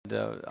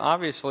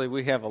Obviously,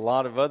 we have a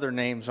lot of other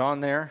names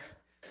on there.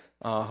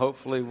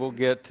 Hopefully, we'll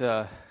get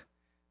a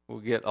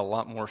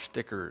lot more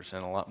stickers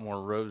and a lot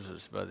more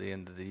roses by the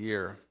end of the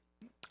year,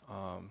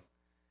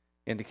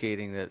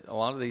 indicating that a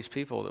lot of these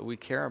people that we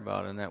care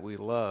about and that we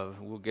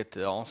love, we'll get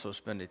to also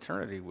spend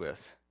eternity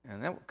with,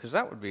 and because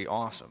that would be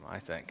awesome, I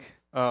think.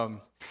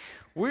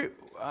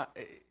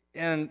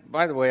 And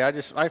by the way, I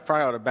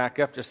probably ought to back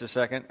up just a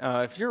second.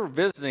 If you're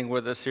visiting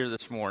with us here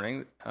this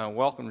morning,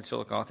 welcome to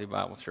Chillicothe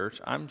Bible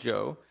Church. I'm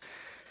Joe,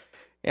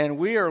 and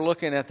we are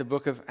looking at the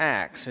book of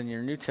Acts in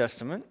your New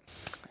Testament.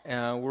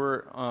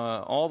 We're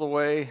all the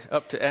way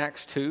up to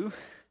Acts 2.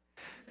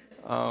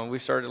 We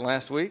started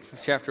last week,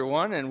 chapter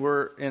 1, and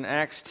we're in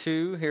Acts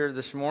 2 here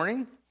this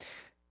morning.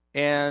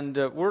 And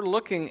we're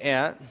looking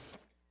at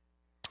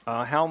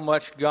how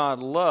much God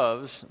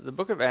loves. The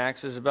book of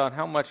Acts is about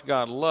how much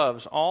God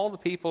loves all the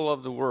people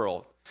of the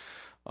world.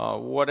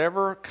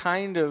 Whatever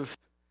kind of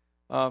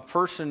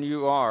person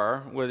you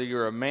are, whether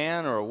you're a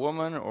man or a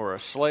woman or a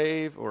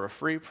slave or a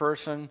free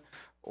person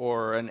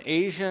or an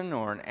Asian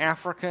or an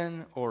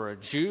African or a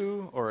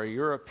Jew or a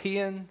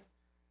European,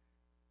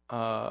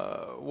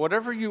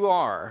 whatever you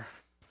are,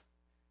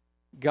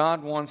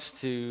 God wants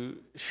to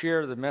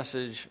share the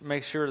message,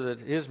 make sure that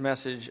His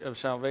message of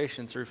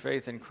salvation through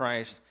faith in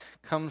Christ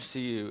comes to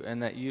you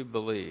and that you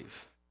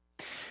believe.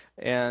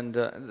 And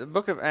the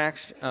book of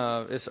Acts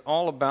is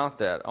all about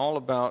that, all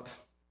about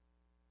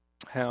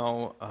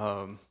how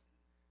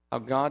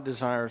God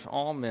desires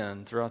all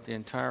men throughout the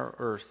entire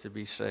earth to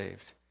be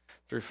saved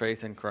through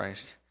faith in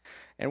Christ.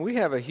 And we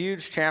have a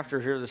huge chapter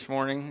here this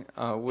morning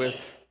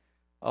with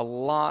a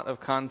lot of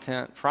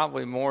content,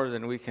 probably more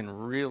than we can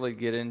really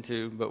get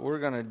into, but we're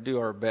going to do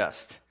our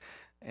best.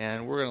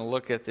 And we're going to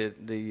look at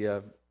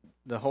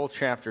the whole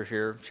chapter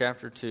here,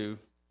 chapter 2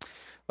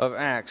 of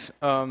Acts.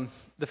 The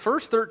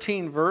first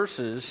 13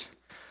 verses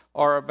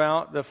are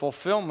about the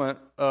fulfillment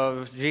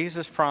of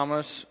Jesus'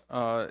 promise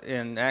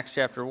in Acts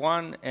chapter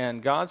 1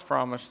 and God's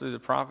promise through the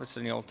prophets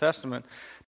in the Old Testament